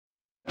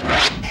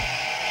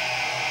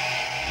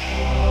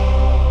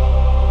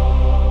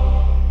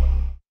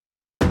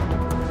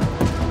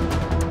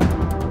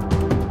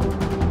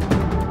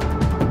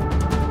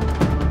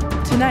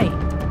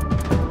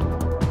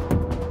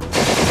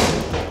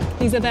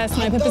These are their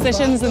sniper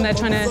positions, and they're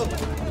trying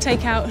to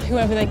take out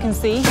whoever they can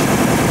see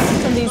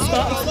from these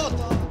spots.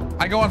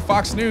 I go on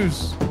Fox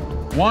News.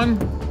 One,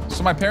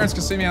 so my parents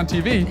can see me on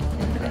TV.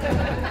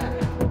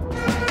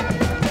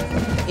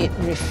 It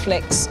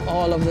reflects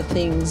all of the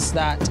things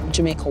that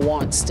Jamaica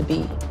wants to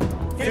be.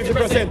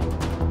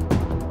 50%.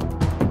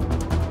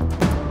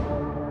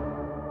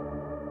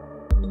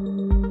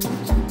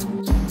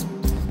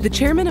 The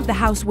chairman of the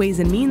House Ways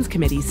and Means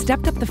Committee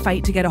stepped up the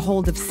fight to get a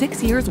hold of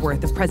 6 years'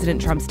 worth of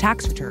President Trump's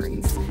tax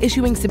returns,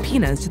 issuing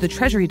subpoenas to the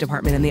Treasury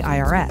Department and the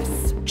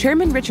IRS.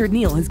 Chairman Richard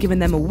Neal has given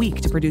them a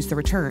week to produce the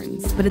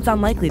returns, but it's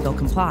unlikely they'll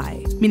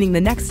comply, meaning the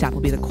next step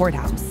will be the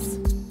courthouse.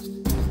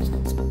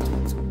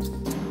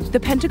 The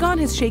Pentagon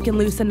has shaken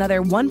loose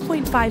another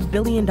 $1.5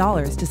 billion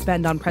to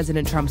spend on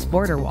President Trump's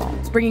border wall,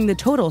 bringing the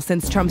total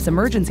since Trump's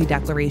emergency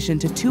declaration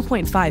to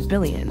 $2.5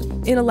 billion.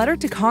 In a letter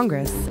to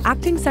Congress,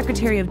 Acting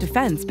Secretary of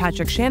Defense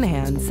Patrick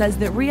Shanahan says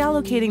that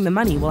reallocating the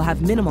money will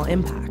have minimal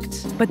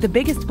impact. But the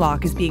biggest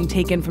block is being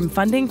taken from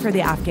funding for the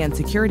Afghan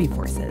security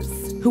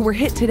forces, who were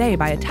hit today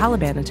by a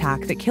Taliban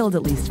attack that killed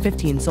at least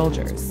 15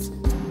 soldiers.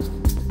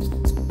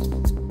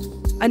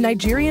 A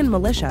Nigerian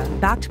militia,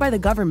 backed by the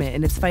government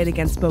in its fight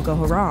against Boko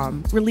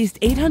Haram, released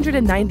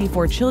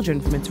 894 children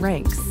from its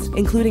ranks,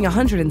 including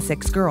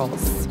 106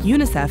 girls.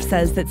 UNICEF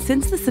says that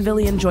since the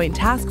Civilian Joint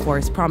Task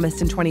Force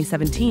promised in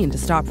 2017 to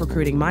stop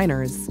recruiting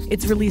minors,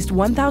 it's released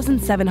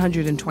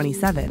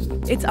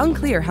 1,727. It's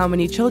unclear how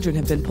many children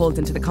have been pulled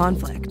into the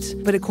conflict,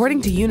 but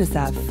according to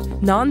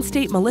UNICEF,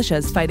 non-state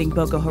militias fighting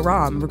Boko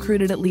Haram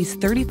recruited at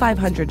least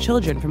 3,500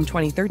 children from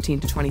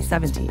 2013 to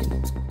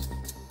 2017.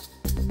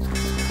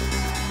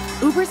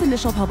 Uber's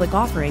initial public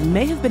offering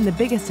may have been the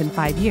biggest in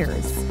 5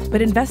 years,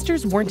 but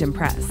investors weren't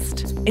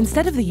impressed.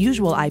 Instead of the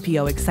usual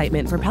IPO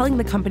excitement propelling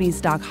the company's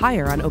stock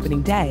higher on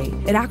opening day,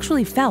 it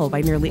actually fell by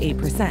nearly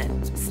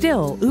 8%.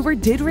 Still, Uber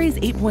did raise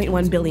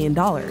 $8.1 billion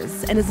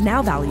and is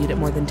now valued at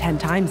more than 10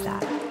 times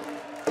that.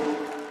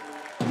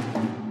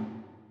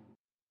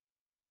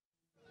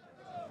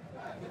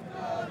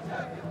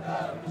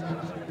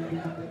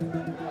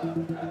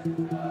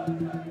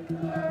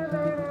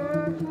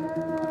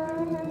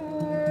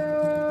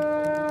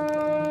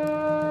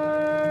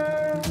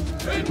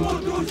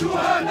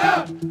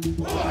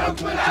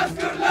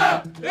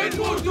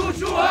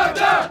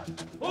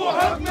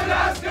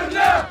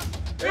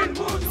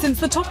 Since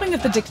the toppling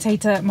of the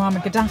dictator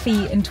Muammar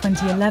Gaddafi in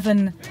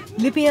 2011,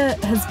 Libya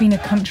has been a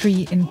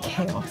country in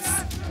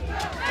chaos.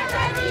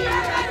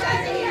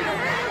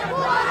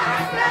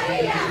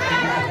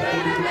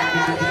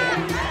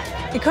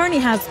 It currently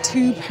has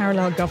two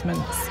parallel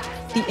governments: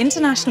 the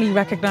internationally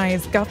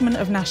recognized Government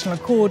of National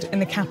Accord in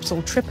the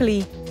capital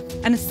Tripoli,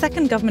 and a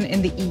second government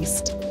in the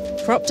east,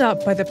 propped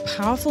up by the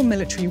powerful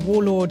military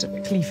warlord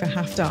Khalifa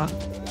Haftar.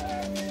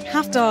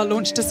 Haftar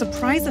launched a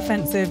surprise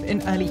offensive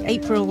in early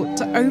April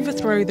to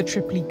overthrow the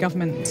Tripoli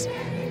government.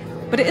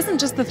 But it isn't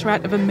just the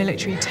threat of a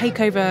military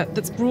takeover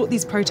that's brought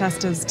these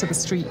protesters to the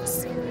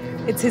streets.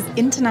 It's his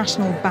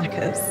international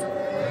backers.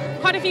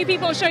 Quite a few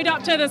people showed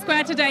up to the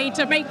square today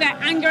to make their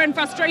anger and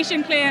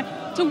frustration clear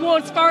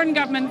towards foreign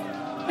governments,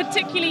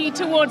 particularly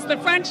towards the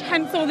French,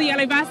 hence all the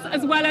yellow vests,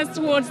 as well as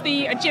towards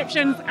the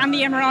Egyptians and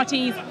the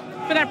Emiratis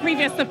for their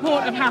previous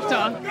support of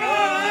Haftar.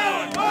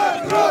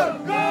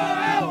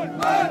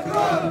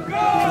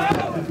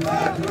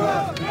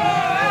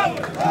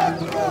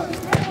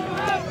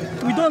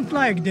 We don't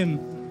like them.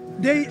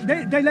 They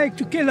like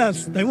to kill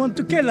us. They want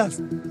to kill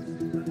us.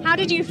 How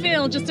did you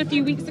feel just a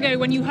few weeks ago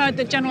when you heard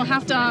that General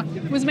Haftar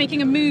was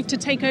making a move to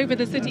take over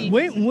the city?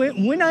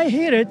 When I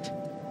hear it,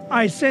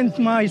 I sent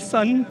my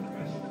son.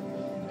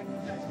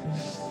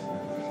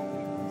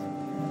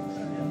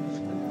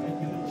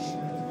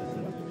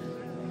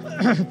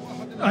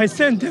 I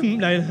sent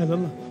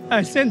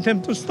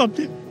him to stop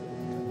them.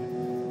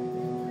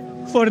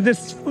 For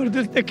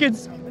the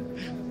kids.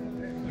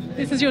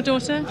 This is your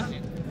daughter?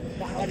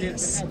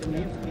 Yes.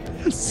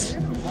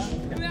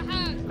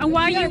 And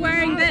why are you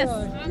wearing this?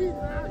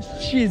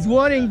 She's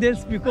wearing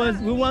this because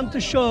we want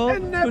to show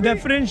to the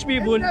French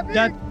people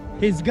that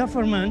his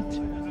government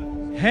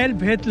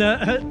helped Hitler.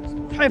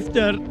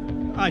 Haftar,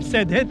 I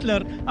said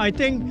Hitler. I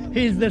think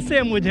he's the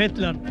same with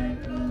Hitler.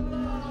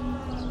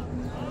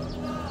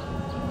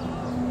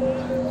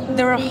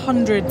 There are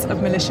hundreds of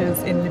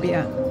militias in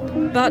Libya,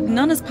 but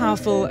none as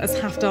powerful as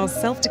Haftar's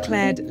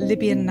self-declared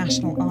Libyan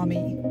National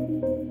Army.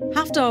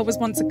 Haftar was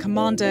once a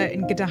commander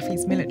in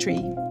Gaddafi's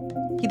military.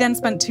 He then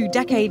spent 2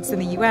 decades in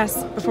the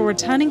US before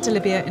returning to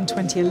Libya in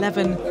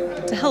 2011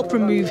 to help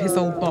remove his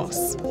old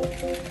boss.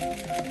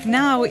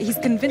 Now he's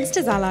convinced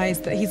his allies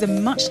that he's a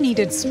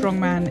much-needed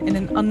strongman in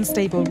an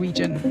unstable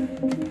region,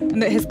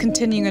 and that his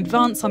continuing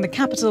advance on the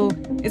capital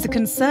is a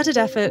concerted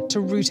effort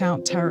to root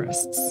out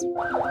terrorists.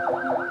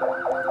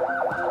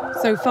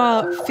 So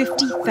far,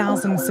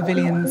 50,000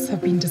 civilians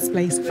have been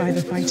displaced by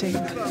the fighting.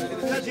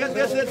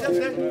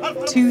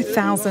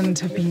 2,000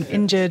 have been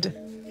injured,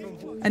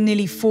 and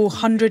nearly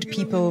 400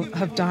 people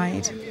have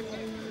died.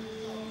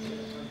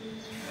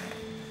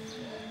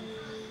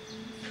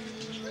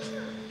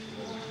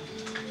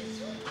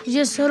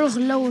 جا الصاروخ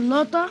الأول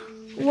لقطة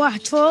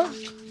واحد فوق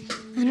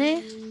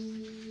هنا.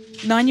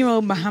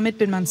 9-year-old Mohammed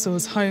bin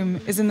Mansour's home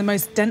is in the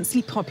most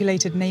densely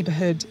populated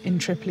neighborhood in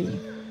Tripoli.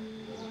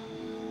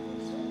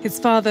 His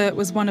father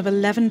was one of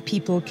 11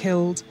 people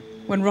killed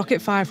when rocket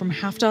fire from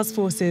Haftar's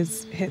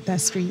forces hit their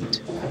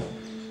street.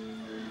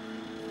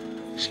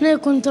 شنو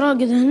كنت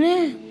راقد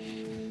هنا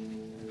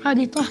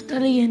عادي طحت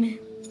علي هنا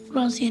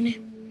راسي هنا.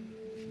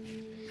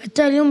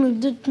 بالتالي يومي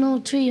بدأت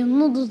تنوض فيا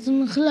نضت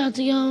إن خلعت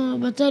يا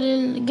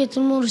بالتالي لقيت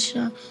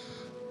المرشة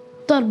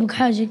طربق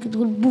حاجة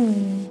تقول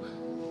بوم.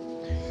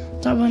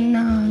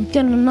 طبعا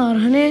كان النار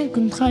هنا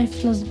كنت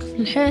خايف لازق في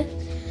الحيط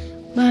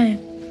باي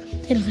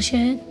بالتالي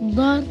خشيت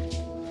الدار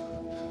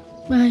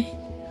باي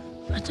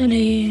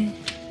بالتالي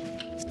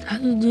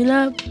فتحت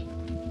الدولاب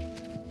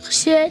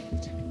خشيت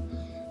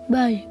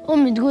باي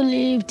أمي تقول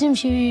لي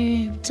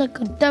بتمشي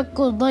بتسكر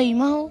تاكو ضي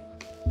ما هو.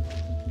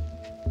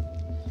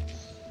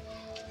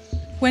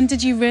 When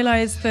did you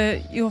realize that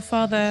your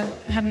father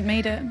hadn't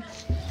made it?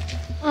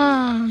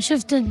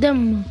 شفت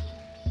الدم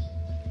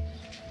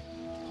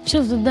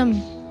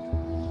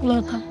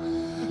لقطة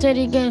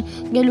بالتالي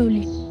قالوا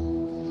لي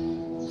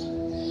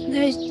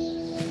ليش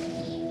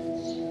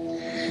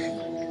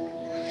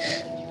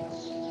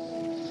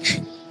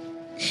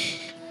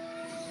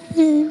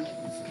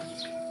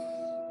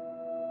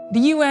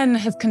The UN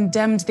has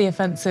condemned the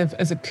offensive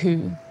as a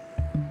coup.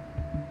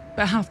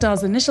 But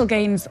Haftar's initial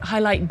gains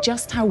highlight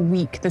just how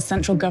weak the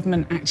central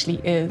government actually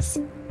is.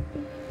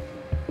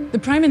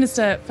 The Prime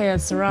Minister,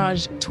 Fayez Sarraj,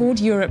 toured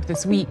Europe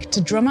this week to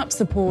drum up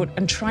support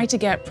and try to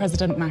get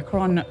President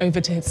Macron over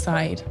to his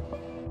side.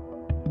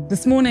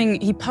 This morning,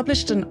 he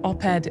published an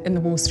op-ed in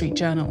the Wall Street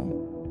Journal,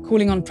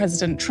 calling on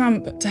President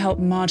Trump to help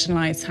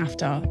marginalize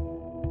Haftar.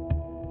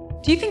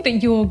 Do you think that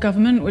your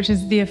government, which is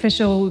the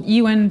official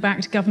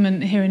UN-backed government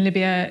here in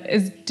Libya,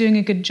 is doing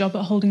a good job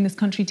at holding this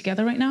country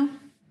together right now?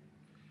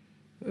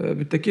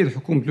 بالتأكيد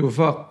حكومة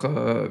الوفاق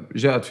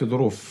جاءت في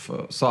ظروف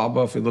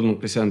صعبة في ظل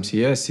انقسام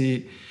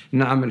سياسي.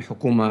 نعم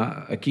الحكومة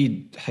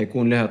أكيد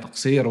حيكون لها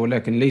تقصير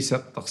ولكن ليس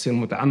تقصير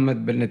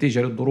متعمد بل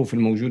نتيجة للظروف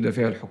الموجودة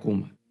فيها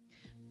الحكومة.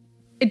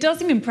 It does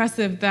seem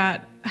impressive that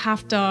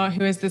Haftar,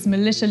 who is this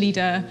militia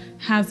leader,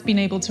 has been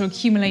able to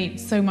accumulate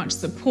so much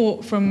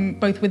support from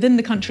both within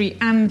the country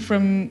and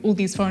from all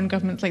these foreign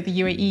governments like the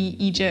UAE,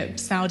 Egypt,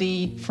 Saudi,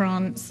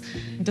 France.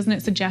 Doesn't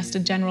it suggest a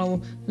general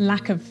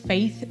lack of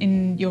faith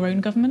in your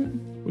own government?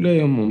 ولا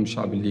يهمهم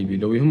الشعب الليبي.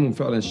 لو يهمهم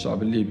فعلا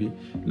الشعب الليبي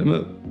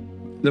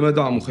لما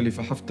دعموا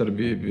خليفة حفتر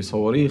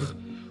بصواريخ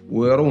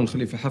ويرون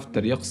خليفة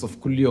حفتر يقصف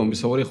كل يوم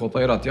بصواريخ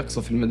وطائرات،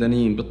 يقصف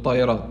المدنيين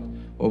بالطائرات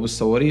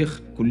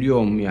وبالصواريخ كل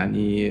يوم،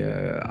 يعني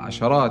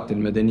عشرات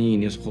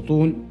المدنيين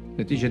يسقطون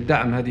نتيجة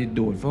دعم هذه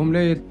الدول.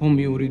 هم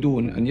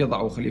يريدون أن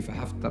يضعوا خليفة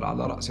حفتر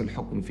على رأس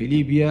الحكم في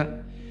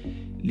ليبيا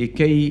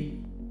لكي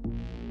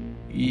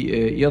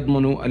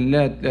يضمنوا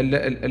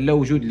اللا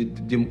وجود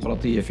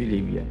للديمقراطية في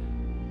ليبيا.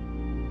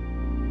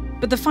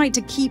 But the fight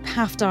to keep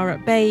Haftar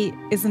at bay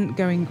isn't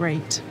going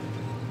great.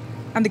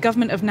 And the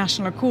government of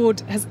National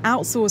Accord has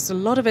outsourced a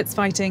lot of its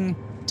fighting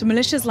to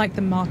militias like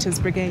the Martyrs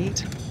Brigade.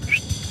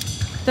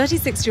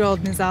 36-year-old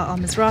Nizar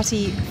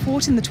al-Mizrati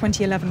fought in the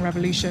 2011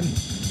 revolution,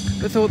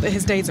 but thought that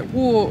his days at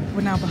war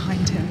were now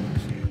behind him.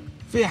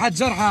 في حد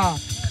جرحى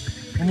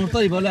أمور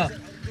طيبة لا.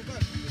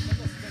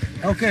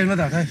 Okay,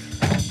 المدعك.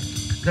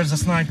 There's a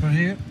sniper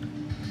here.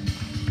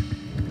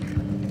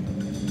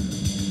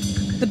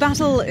 The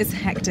battle is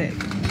hectic,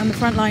 and the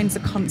front lines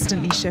are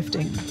constantly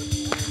shifting.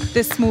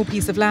 This small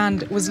piece of land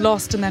was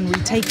lost and then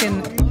retaken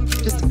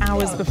just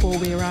hours before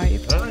we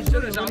arrived.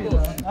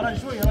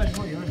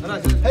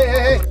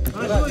 Hey.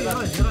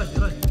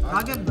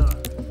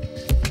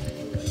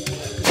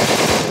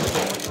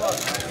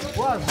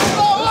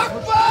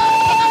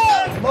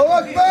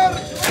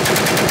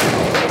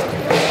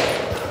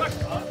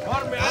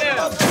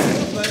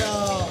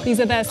 These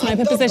are their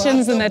sniper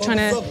positions and they're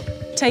trying to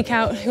take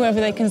out whoever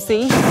they can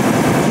see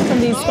from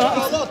these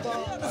spots.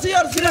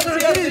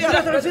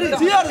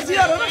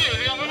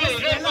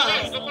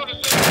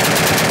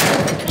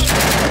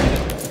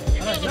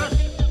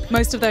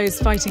 Most of those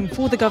fighting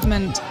for the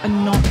government are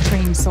not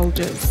trained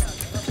soldiers,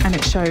 and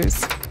it shows.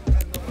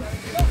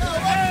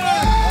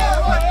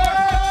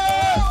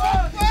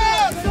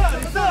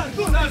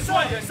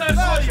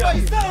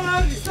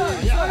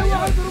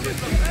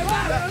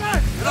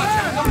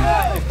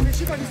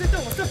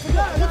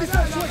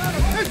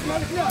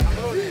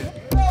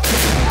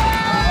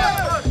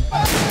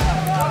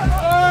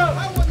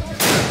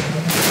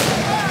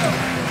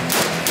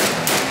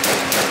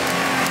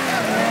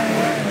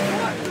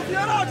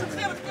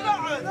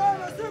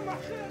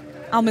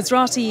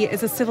 Al-Mizrati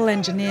is a civil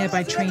engineer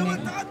by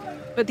training,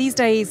 but these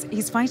days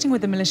he's fighting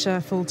with the militia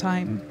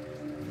full-time.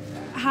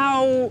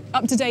 How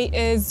up-to-date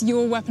is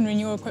your weaponry and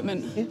your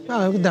equipment?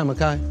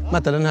 قدامك هاي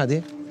مثلا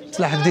هذه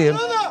سلاح قديم،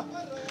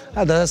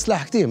 هذا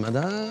سلاح قديم،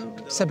 هذا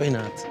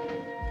سبعينات،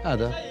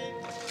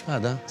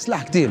 هذا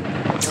سلاح قديم.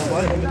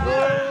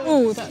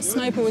 Oh, that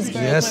sniper was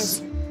very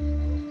close.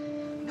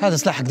 هذا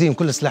سلاح قديم،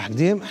 كل سلاح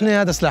قديم.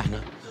 احنا هذا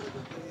سلاحنا.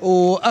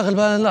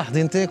 واغلبها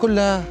لاحظي انت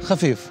كلها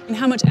خفيف. And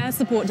how much air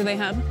support do they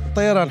have?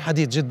 طيران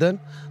حديث جدا،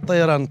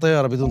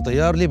 طياره بدون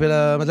طيار،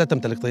 ليبيا لا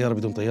تمتلك طياره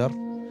بدون طيار.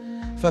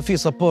 ففي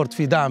سبورت،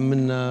 في دعم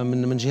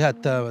من جهات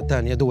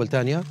ثانيه، دول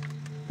ثانيه.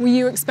 Were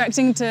you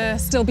expecting to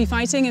still be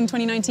fighting in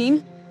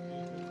 2019?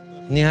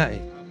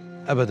 نهائي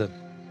ابدا،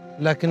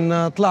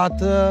 لكن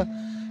طلعت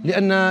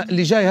لان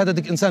اللي جاي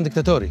هذا انسان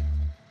دكتاتوري.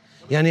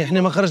 يعني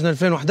احنا ما خرجنا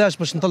 2011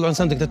 باش نطلعوا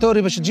انسان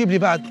دكتاتوري باش تجيب لي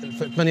بعد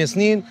 8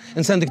 سنين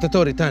انسان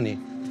دكتاتوري ثاني.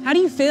 How do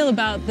you feel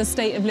about the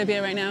state of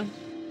Libya right now?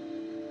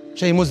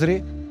 شيء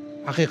مزري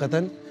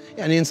حقيقة.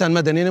 يعني إنسان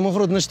مدني، أنا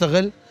المفروض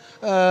نشتغل،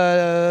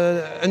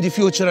 عندي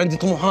فيوتشر، عندي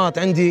طموحات،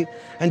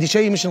 عندي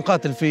شيء مش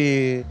نقاتل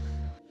في.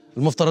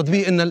 المفترض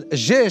به إن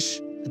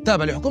الجيش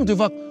التابع لحكومة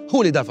الوفاق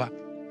هو اللي دافع،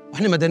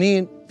 وإحنا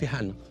مدنيين في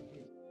حالنا.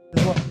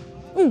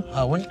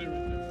 هاون.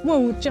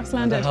 Whoa, just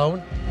landed.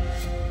 هاون.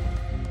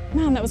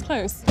 Man, that was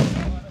close.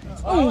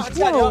 Oh,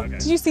 whoa.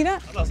 Did you see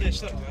that?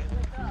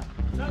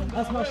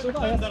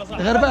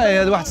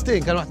 غرباء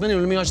 61 كان 81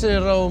 ولا 120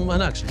 راهم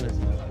هناكش.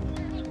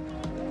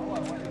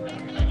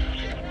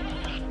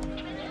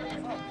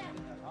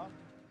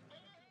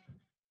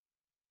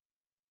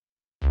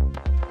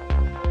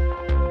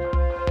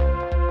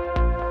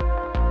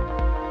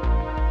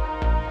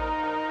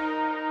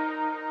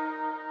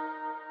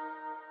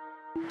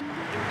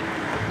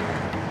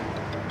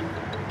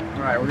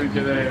 All right, we're gonna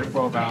get a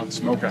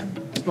 12-ounce mocha.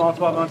 Small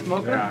 12-ounce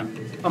mocha?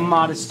 Yeah. A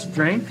modest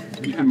drink?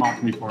 You can mock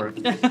me for it.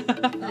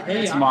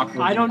 Hey, It's mock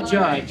me. I don't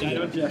judge. I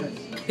don't judge.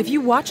 If you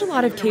watch a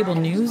lot of cable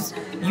news,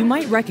 you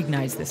might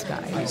recognize this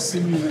guy. I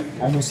see you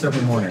almost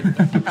every morning.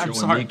 I'm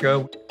sorry.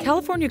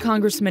 California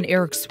Congressman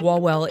Eric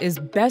Swalwell is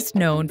best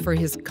known for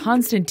his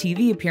constant TV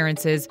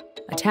appearances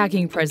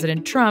attacking President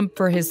Trump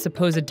for his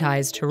supposed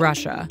ties to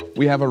Russia.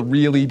 We have a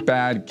really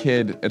bad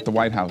kid at the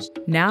White House.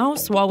 Now,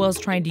 Swalwell's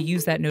trying to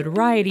use that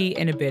notoriety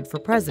in a bid for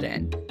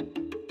president.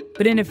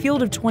 But in a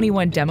field of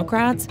 21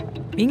 Democrats,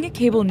 being a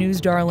cable news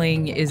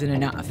darling isn't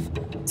enough.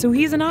 So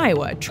he's in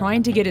Iowa,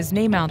 trying to get his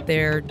name out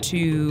there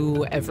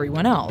to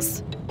everyone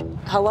else.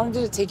 How long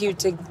did it take you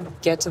to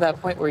get to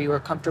that point where you were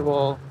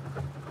comfortable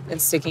in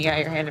sticking out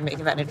your hand and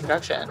making that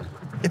introduction?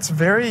 It's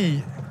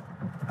very,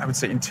 I would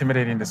say,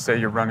 intimidating to say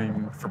you're running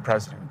for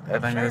president. I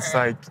mean, it's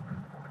like,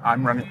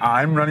 I'm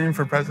running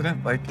for president.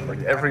 Like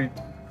every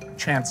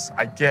chance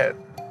I get,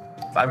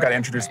 I've got to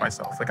introduce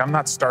myself. Like, I'm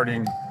not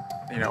starting,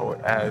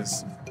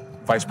 as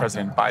Vice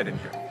President Biden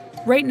here.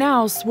 Right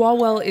now,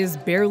 Swalwell is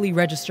barely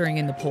registering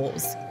in the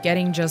polls,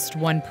 getting just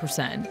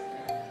 1%.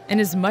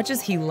 And as much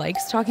as he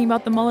likes talking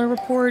about the Mueller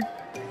report,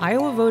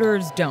 Iowa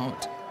voters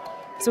don't.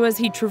 So as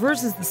he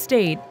traverses the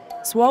state,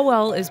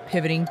 Swalwell is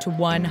pivoting to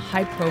one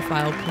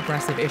high-profile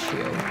progressive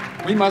issue.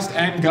 We must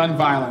end gun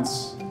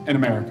violence in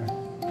America.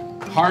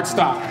 Hard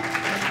stop.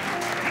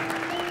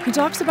 He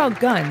talks about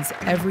guns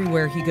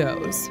everywhere he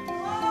goes.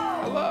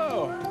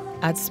 Hello.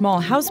 At small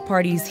house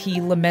parties,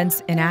 he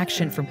laments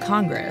inaction from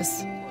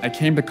Congress. I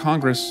came to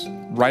Congress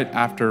right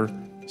after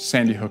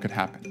Sandy Hook had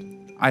happened.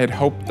 I had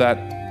hoped that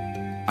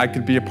I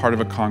could be a part of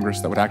a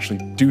Congress that would actually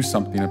do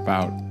something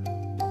about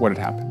what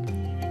had happened.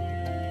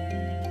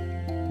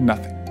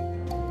 Nothing.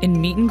 In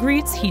meet and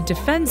greets, he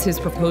defends his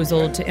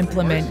proposal to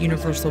implement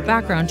universal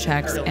background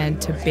checks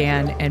and to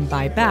ban and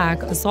buy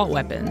back assault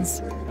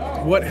weapons.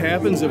 What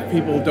happens if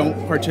people don't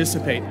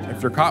participate?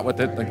 If you're caught with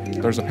it,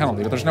 there's a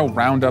penalty, but there's no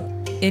roundup.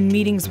 In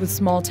meetings with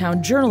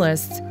small-town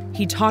journalists,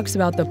 he talks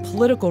about the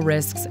political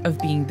risks of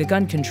being the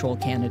gun control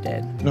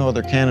candidate. No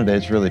other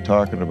candidate's really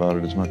talking about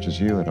it as much as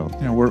you, I don't.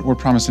 We're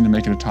promising to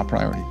make it a top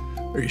priority.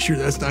 Are you sure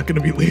that's not going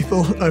to be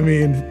lethal? I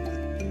mean...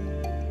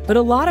 But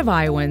a lot of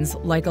Iowans,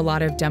 like a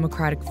lot of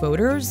Democratic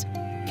voters,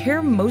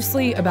 care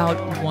mostly about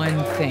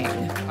one thing: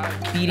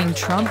 beating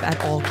Trump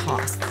at all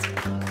costs.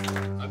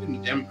 I've been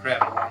a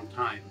Democrat a long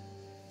time,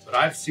 but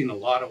I've seen a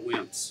lot of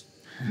wimps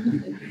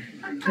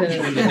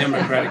in the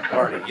Democratic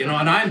Party. And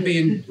I'm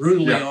being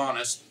brutally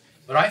honest,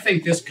 but I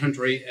think this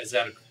country is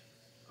at a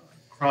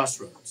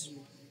crossroads.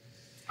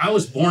 I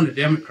was born a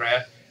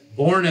Democrat,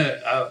 born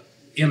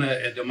in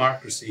a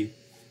democracy.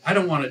 I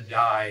don't want to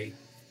die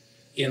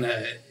in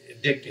a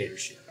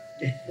dictatorship.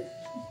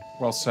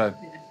 Well said.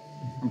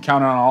 I'm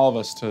counting on all of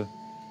us to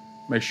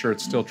make sure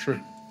it's still true.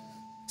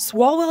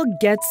 Swalwell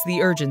gets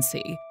the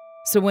urgency.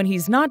 So when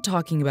he's not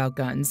talking about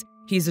guns,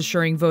 he's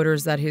assuring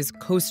voters that his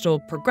coastal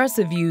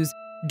progressive views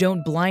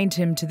don't blind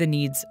him to the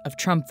needs of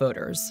Trump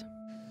voters.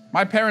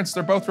 My parents,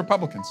 they're both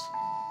Republicans.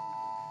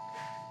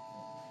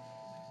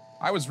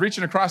 I was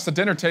reaching across the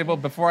dinner table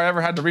before I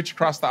ever had to reach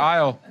across the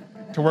aisle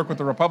to work with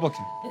a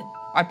Republican.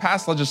 I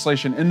passed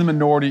legislation in the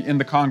minority in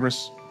the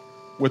Congress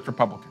with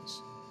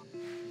Republicans.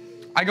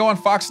 I go on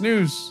Fox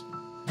News,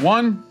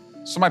 one,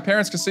 so my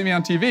parents can see me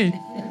on TV.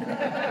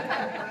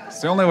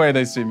 It's the only way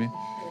they see me.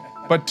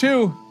 But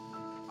two,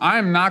 I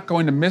am not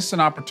going to miss an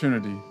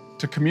opportunity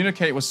to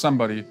communicate with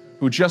somebody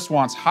who just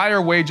wants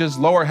higher wages,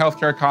 lower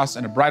healthcare costs,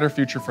 and a brighter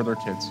future for their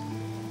kids.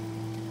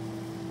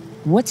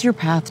 What's your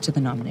path to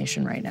the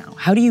nomination right now?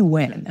 How do you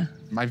win?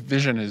 My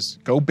vision is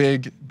go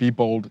big, be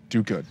bold,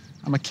 do good.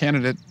 I'm a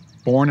candidate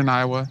born in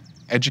Iowa,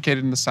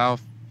 educated in the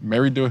South,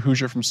 married to a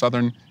Hoosier from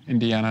southern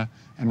Indiana,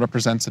 and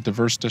represents a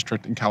diverse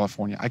district in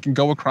California. I can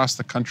go across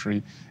the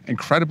country and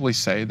credibly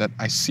say that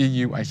I see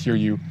you, I hear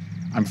you,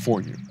 I'm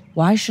for you.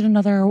 Why should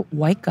another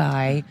white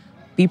guy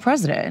be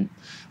president?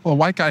 Well, a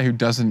white guy who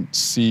doesn't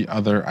see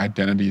other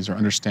identities or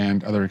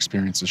understand other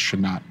experiences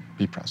should not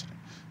be president.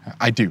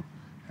 I do.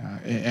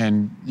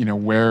 And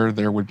where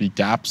there would be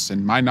gaps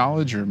in my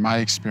knowledge or my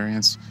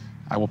experience,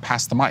 I will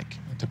pass the mic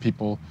to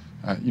people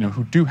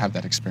who do have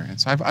that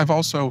experience. I've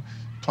also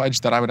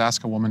pledged that I would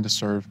ask a woman to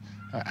serve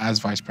as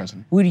vice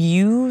president. Would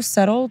you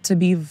settle to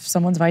be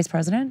someone's vice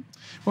president?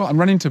 Well, I'm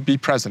running to be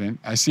president.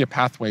 I see a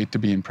pathway to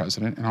being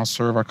president, and I'll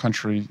serve our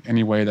country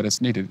any way that it's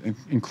needed,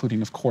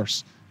 including, of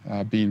course,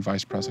 being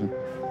vice president.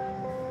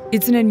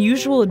 It's an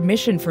unusual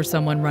admission for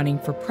someone running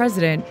for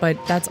president, but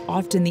that's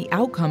often the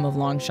outcome of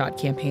long-shot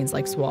campaigns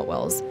like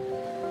Swalwell's.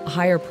 A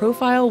higher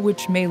profile,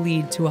 which may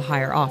lead to a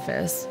higher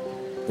office.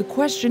 The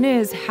question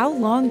is, how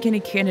long can a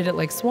candidate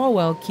like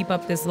Swalwell keep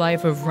up this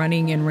life of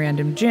running in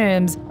random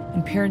gyms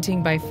and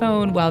parenting by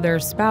phone while their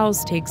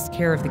spouse takes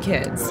care of the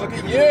kids? Look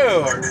at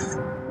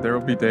you! There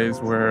will be days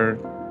where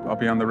I'll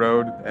be on the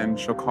road and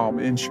she'll call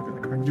me and she'll be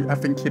like, are you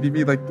effing kidding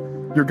me? Like,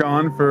 you're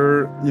gone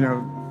for,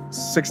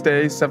 6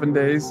 days, 7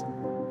 days.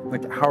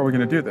 Like, how are we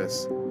gonna do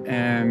this?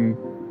 And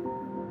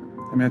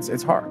I mean,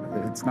 it's hard.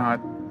 It's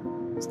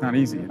not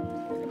easy.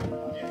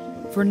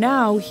 For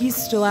now, he's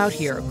still out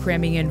here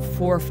cramming in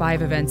 4 or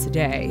 5 events a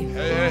day.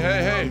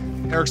 Hey,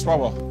 Eric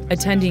Swalwell.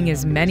 Attending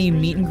as many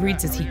meet and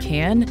greets as he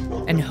can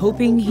and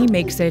hoping he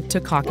makes it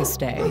to caucus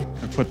day.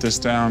 I put this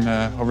down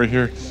over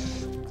here.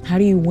 How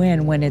do you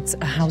win when it's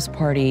a house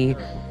party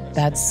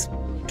that's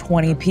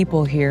 20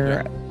 people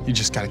here? Yeah. You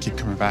just gotta keep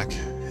coming back.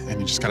 And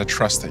you just gotta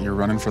trust that you're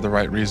running for the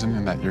right reason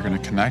and that you're gonna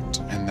connect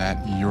and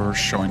that your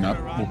showing up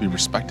will be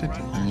respected,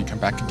 and then you come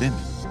back again.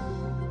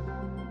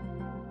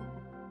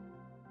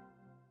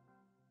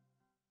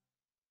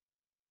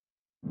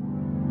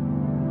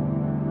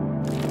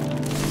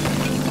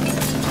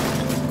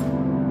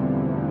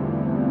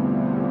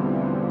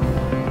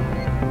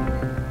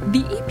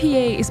 The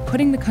EPA is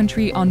putting the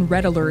country on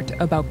red alert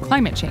about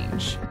climate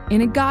change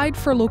in a guide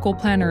for local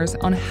planners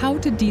on how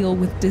to deal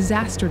with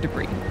disaster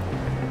debris.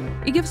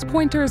 It gives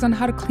pointers on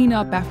how to clean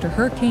up after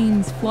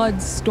hurricanes,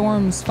 floods,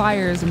 storms,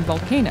 fires, and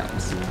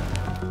volcanoes.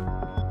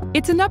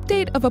 It's an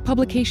update of a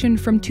publication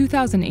from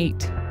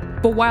 2008,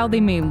 but while they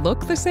may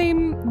look the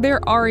same,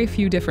 there are a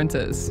few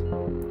differences.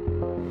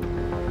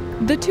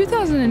 The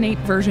 2008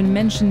 version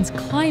mentions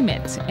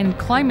climate and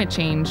climate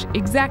change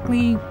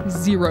exactly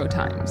 0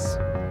 times.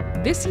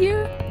 This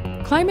year,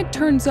 climate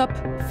turns up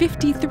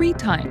 53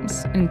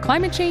 times, and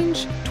climate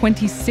change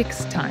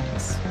 26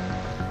 times.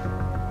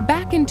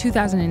 Back in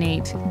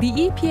 2008, the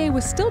EPA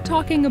was still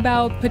talking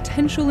about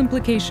potential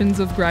implications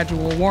of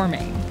gradual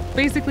warming,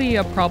 basically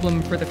a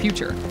problem for the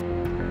future.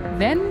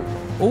 Then,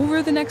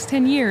 over the next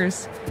 10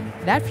 years,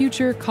 that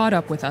future caught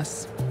up with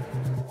us.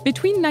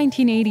 Between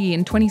 1980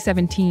 and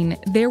 2017,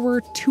 there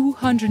were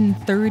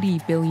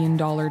 $230 billion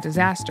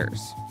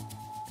disasters.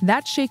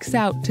 That shakes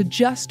out to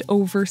just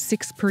over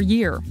 6 per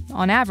year,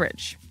 on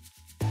average.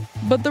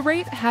 But the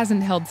rate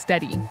hasn't held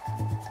steady.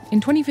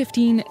 In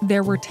 2015,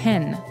 there were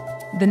 10.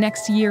 The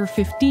next year,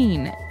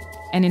 15.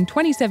 And in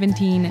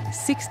 2017,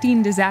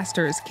 16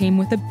 disasters came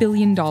with $1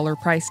 billion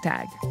price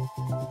tag.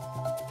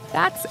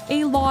 That's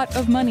a lot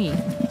of money,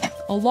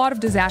 a lot of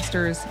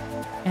disasters,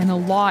 and a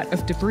lot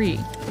of debris.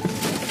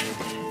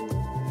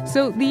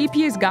 So the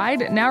EPA's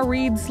guide now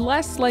reads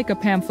less like a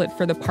pamphlet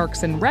for the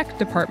Parks and Rec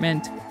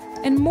department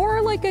and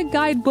more like a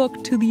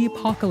guidebook to the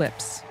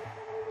apocalypse.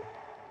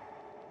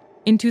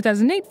 In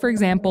 2008, for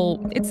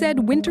example, it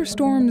said winter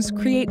storms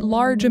create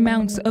large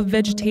amounts of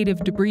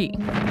vegetative debris.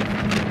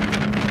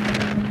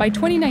 By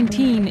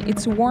 2019,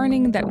 it's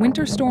warning that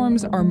winter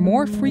storms are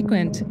more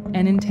frequent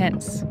and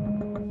intense.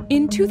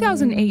 In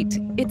 2008,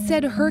 it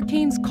said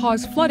hurricanes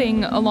cause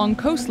flooding along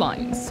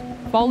coastlines,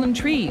 fallen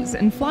trees,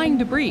 and flying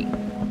debris.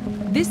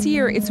 This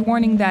year, it's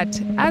warning that,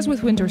 as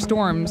with winter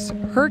storms,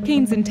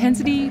 hurricanes'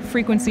 intensity,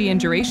 frequency, and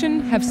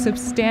duration have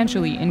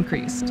substantially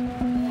increased.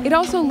 It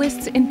also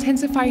lists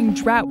intensifying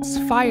droughts,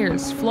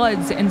 fires,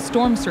 floods, and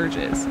storm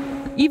surges.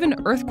 Even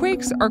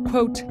earthquakes are,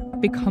 quote,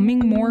 becoming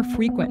more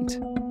frequent.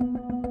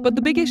 But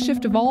the biggest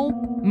shift of all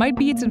might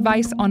be its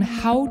advice on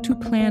how to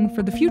plan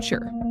for the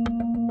future.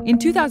 In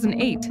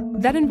 2008,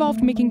 that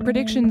involved making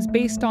predictions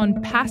based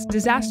on past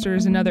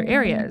disasters in other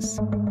areas.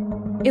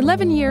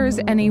 11 years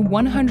and a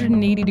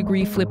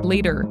 180-degree flip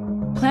later,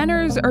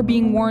 planners are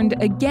being warned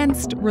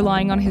against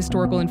relying on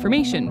historical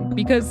information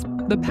because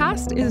the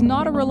past is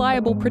not a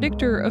reliable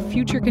predictor of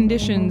future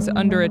conditions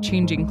under a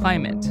changing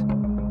climate.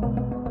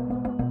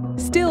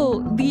 Still,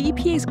 the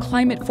EPA's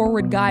Climate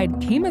Forward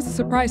Guide came as a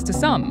surprise to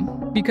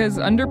some because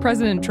under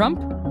President Trump,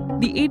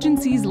 the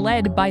agency's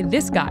led by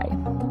this guy,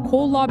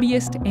 coal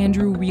lobbyist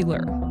Andrew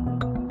Wheeler.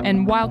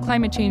 And while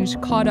climate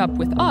change caught up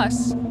with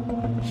us,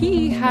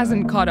 he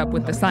hasn't caught up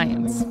with the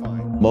science.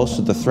 Most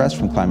of the threats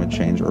from climate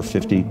change are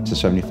 50 to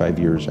 75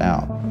 years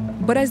out.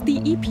 But as the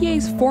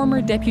EPA's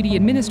former deputy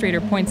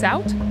administrator points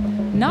out,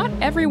 not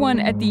everyone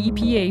at the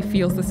EPA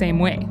feels the same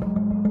way.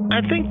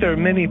 I think there are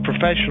many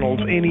professionals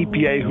in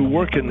EPA who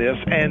work in this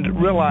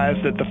and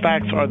realize that the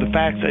facts are the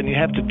facts and you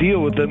have to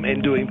deal with them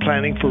in doing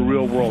planning for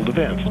real-world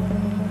events.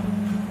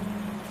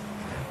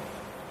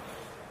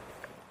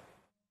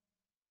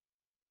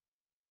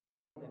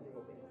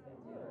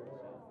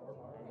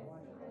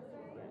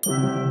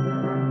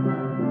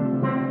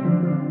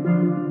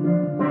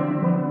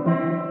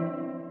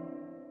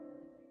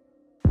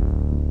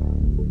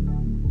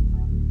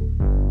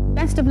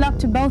 Best of luck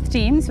to both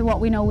teams for what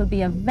we know will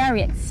be a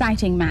very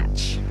exciting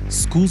match.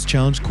 School's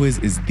Challenge Quiz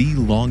is the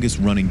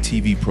longest-running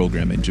TV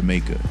program in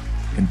Jamaica,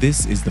 and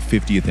this is the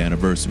 50th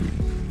anniversary.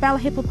 Bell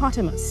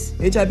hippopotamus.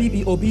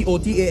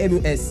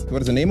 HIPPOPOTAMUS.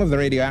 What is the name of the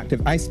radioactive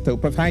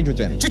isotope of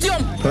hydrogen?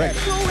 Tritium! Correct.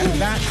 And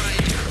that's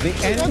the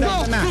end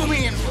of the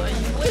match.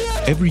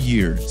 Every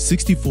year,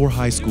 64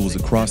 high schools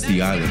across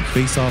the island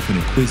face off in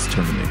a quiz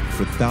tournament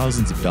for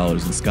thousands of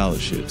dollars in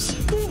scholarships.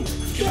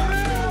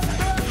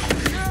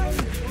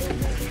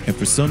 And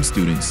for some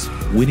students,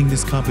 winning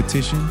this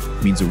competition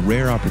means a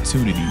rare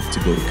opportunity to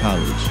go to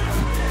college.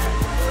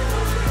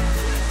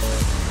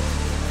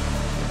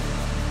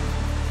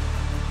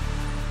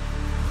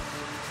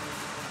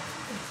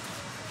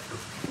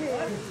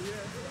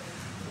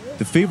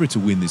 The favorite to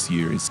win this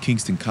year is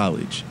Kingston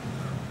College.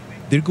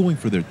 They're going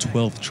for their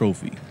 12th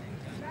trophy.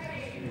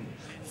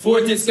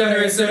 40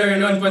 scanner, center,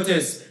 and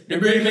unpotis. The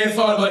brave may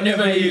fall but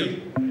never yield.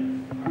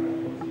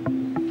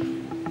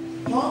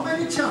 How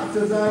many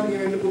chapters are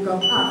there in the book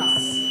of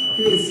Acts?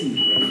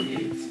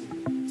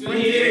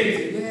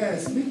 28.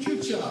 Yes,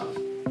 literature.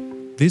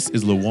 This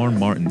is LaWarn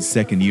Martin's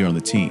second year on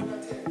the team.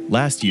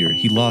 Last year,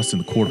 he lost in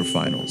the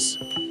quarterfinals.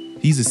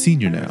 He's a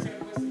senior now,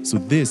 so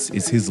this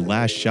is his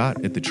last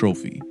shot at the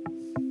trophy.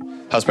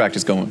 How's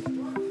practice going?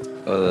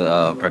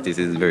 Well, practice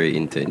is very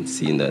intense,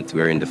 seeing that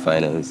we're in the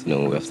finals. You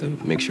know, we have to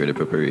make sure the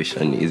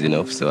preparation is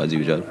enough. So as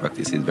usual,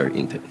 practice is very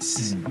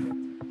intense.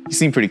 You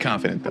seem pretty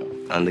confident, though.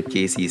 On the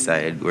KC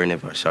side, we're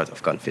never short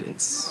of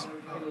confidence.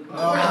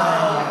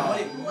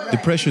 The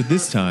pressure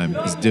this time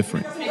is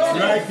different.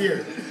 Right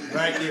here,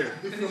 right here.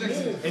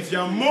 If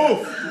you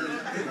move.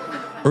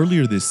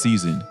 Earlier this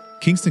season,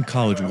 Kingston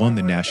College won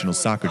the National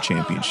Soccer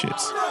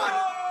Championships.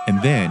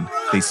 And then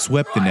they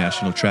swept the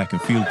National Track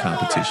and Field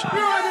competition.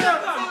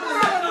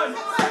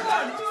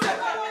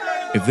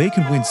 If they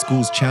can win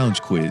School's Challenge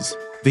Quiz,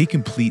 they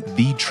complete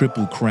the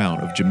triple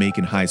crown of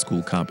Jamaican high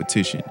school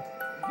competition.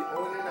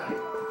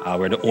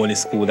 We're the only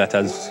school that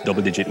has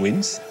double-digit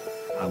wins.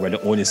 We're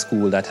the only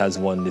school that has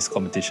won this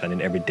competition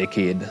in every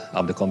decade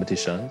of the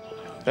competition.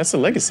 That's a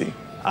legacy.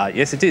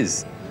 Yes, it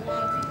is.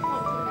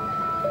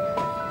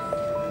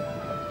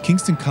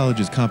 Kingston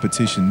College's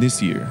competition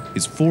this year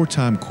is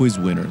four-time quiz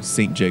winner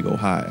St. Jago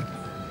High.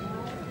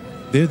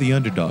 They're the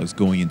underdogs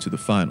going into the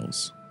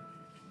finals.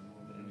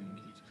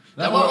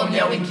 So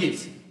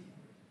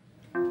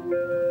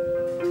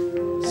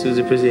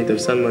the president of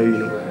San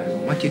Marino.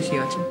 Matthew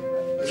Siati.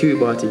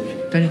 Kiribati.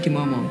 Taniki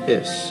Mama.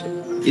 Yes.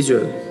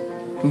 Israel.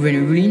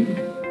 Ruben Green.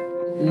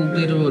 Who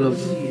played the role of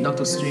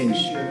Doctor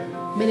Strange.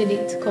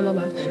 Benedict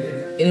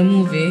Cumberbatch. In the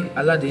movie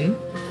Aladdin,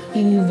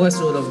 he voiced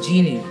the role of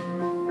Genie.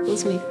 Will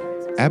Smith.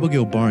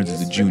 Abigail Barnes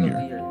is a junior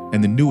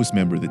and the newest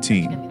member of the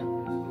team.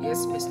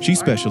 She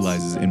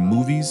specializes in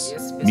movies,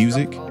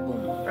 music,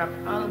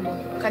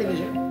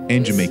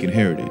 and Jamaican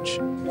heritage.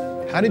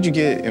 How did you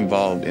get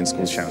involved in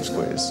School's Challenge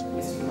Quiz?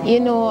 You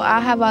know,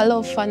 I have a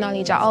love for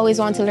knowledge. I always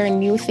want to learn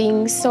new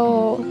things.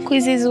 So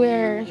quizzes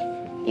where,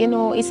 you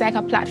know, it's like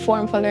a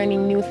platform for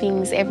learning new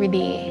things every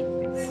day.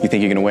 You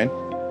think you're gonna win?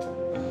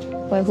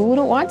 Well, who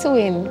wouldn't want to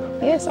win?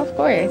 Yes, of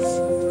course.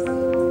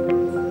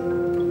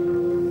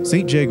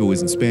 St. Jago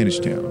is in Spanish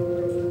Town,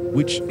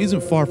 which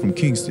isn't far from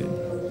Kingston,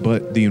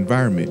 but the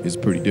environment is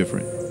pretty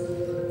different.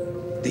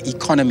 The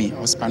economy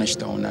of Spanish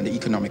Town and the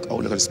economic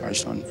outlook of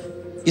Spanish Town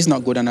is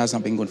not good and has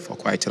not been good for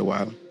quite a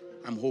while.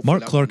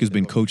 Mark Clark has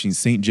been coaching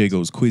St.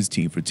 Jago's quiz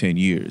team for 10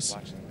 years.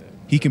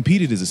 He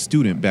competed as a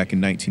student back in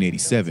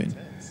 1987,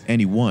 and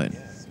he won.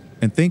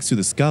 And thanks to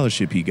the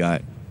scholarship he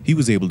got, he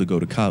was able to go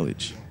to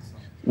college.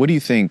 What do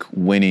you think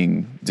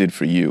winning did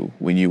for you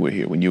when you were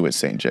here, when you were at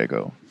St.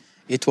 Jago?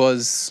 It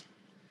was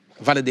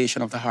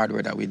validation of the hard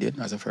work that we did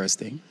as a first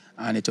thing,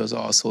 and it was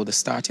also the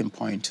starting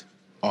point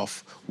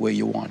of where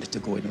you wanted to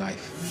go in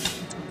life.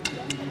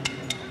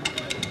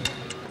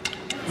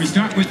 We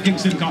start with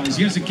Kingston College.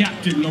 Here's the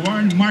captain,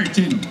 LaWarn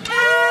Martin.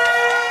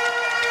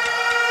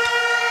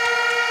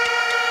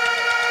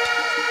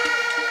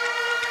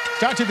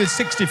 Started with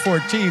 64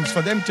 teams.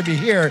 For them to be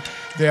here,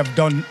 they have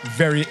done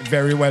very,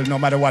 very well, no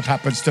matter what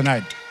happens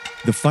tonight.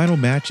 The final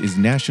match is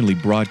nationally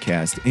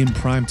broadcast in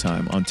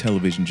primetime on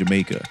Television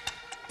Jamaica,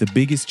 the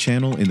biggest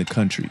channel in the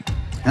country.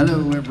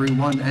 Hello,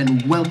 everyone,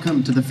 and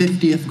welcome to the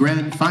 50th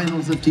Grand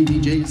Finals of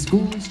TVJ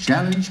School's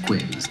Challenge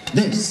Quiz.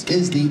 This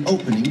is the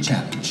opening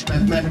challenge.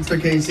 Mathematics for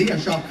KC, a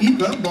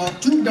shopkeeper bought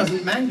 2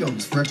 dozen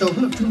mangoes for a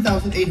total of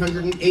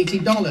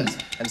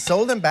 $2,880 and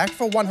sold them back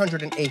for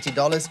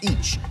 $180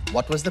 each.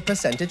 What was the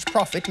percentage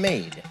profit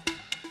made?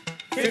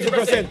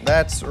 50%.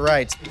 That's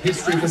right.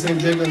 History for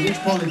St. Jago. Which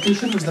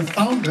politician was the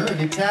founder of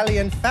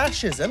Italian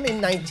fascism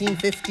in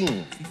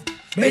 1915?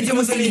 Benito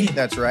Mussolini.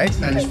 That's right.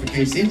 Spanish for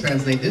Casey.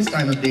 Translate this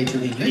time of day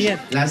to English. Yeah.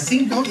 Las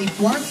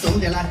 5:15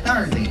 de la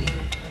tarde.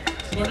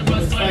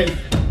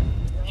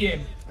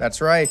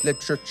 That's right.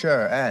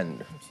 Literature,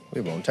 and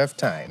we won't have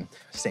time.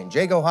 St.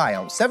 Jago High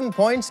on 7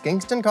 points.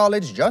 Kingston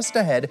College just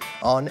ahead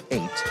on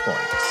 8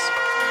 points.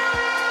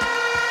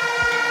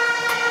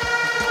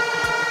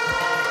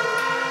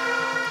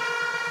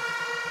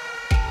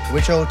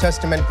 Which Old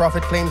Testament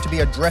prophet claimed to be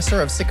a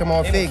dresser of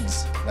sycamore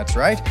figs? That's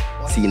right.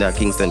 Seeing that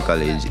Kingston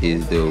College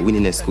is the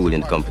winningest school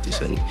in the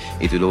competition,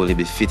 it would only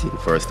be fitting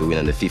for us to win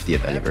on the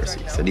 50th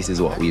anniversary. So this is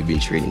what we've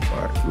been training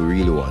for. We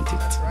really want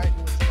it.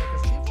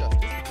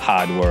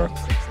 Hard work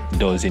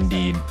does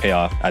indeed pay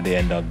off at the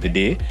end of the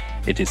day.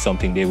 It is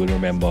something they will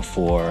remember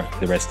for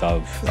the rest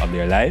of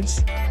their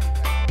lives.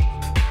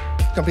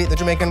 Complete the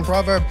Jamaican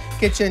proverb,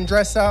 kitchen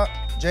dresser,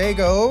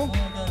 Jago.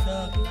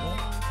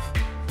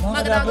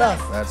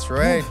 That's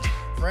right.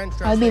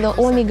 I'll be the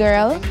only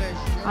girl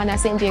on a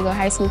St. Jago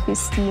High School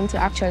quiz team to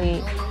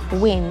actually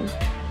win.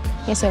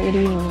 Yes, we're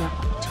really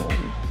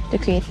to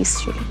create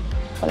history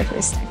for the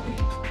first time.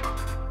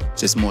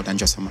 It's more than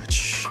just a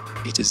match.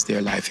 It is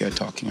their life you're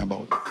talking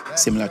about,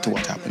 similar to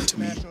what happened to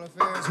me.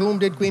 Whom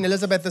did Queen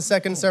Elizabeth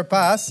II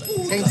surpass?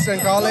 Kingston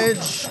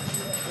College.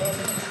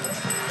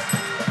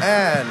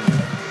 And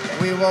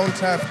we won't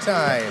have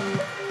time.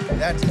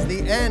 That is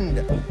the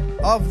end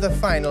of the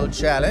final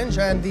challenge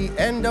and the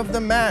end of the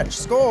match.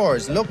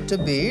 Scores look to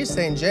be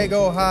St.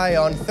 Jago High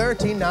on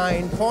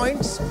 39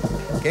 points,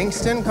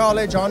 Kingston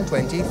College on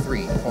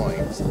 23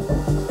 points.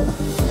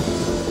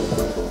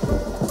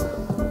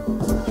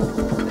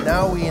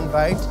 Now we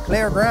invite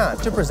Claire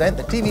Grant to present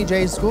the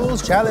TVJ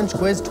Schools Challenge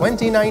Quiz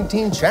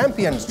 2019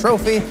 Champions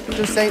Trophy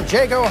to St.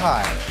 Jago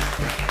High.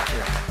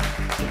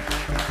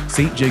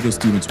 St. Jago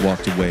students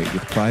walked away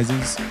with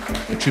prizes,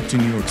 a trip to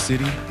New York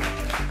City,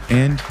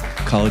 and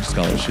college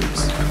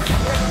scholarships.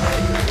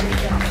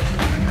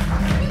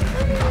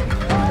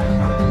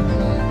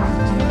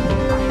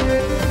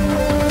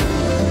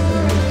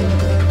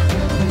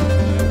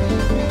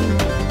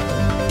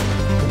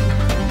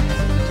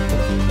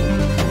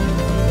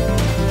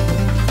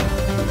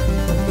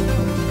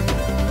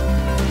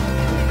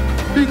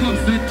 Big up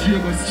St.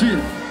 Jago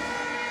Street.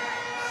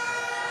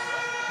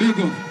 Big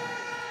up.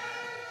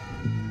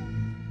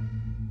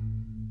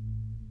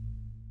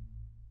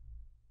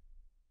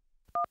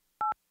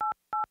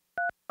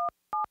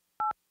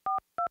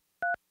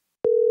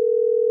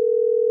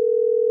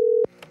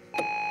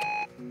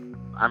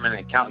 I'm an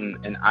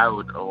accountant, and I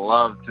would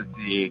love to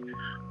see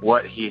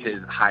what he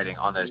is hiding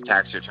on those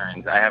tax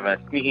returns. I have a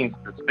sneaking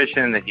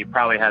suspicion that he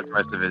probably has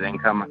most of his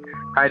income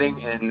hiding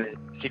in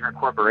secret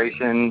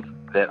corporations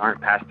that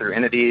aren't pass-through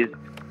entities.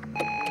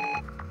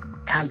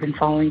 I've been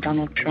following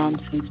Donald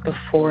Trump since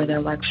before the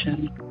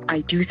election.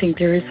 I do think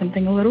there is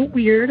something a little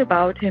weird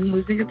about him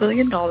losing $1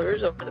 billion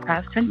over the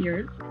past 10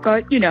 years.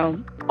 But, you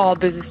know, all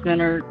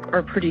businessmen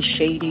are pretty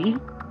shady.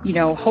 You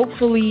know,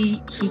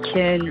 hopefully he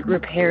can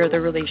repair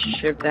the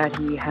relationship that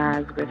he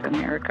has with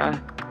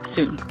America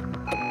soon.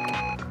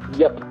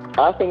 Yep.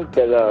 I think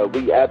that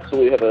we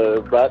absolutely have a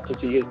right to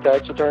see his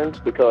tax returns,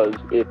 because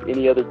if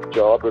any other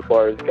job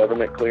requires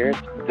government clearance,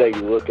 they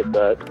look at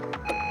that.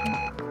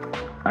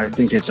 I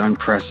think it's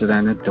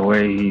unprecedented the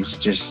way he's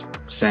just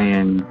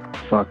saying,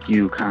 fuck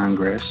you,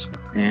 Congress.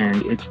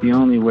 And it's the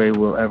only way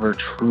we'll ever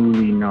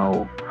truly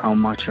know how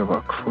much of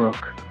a crook,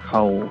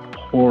 how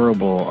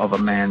horrible of a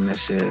man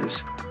this is.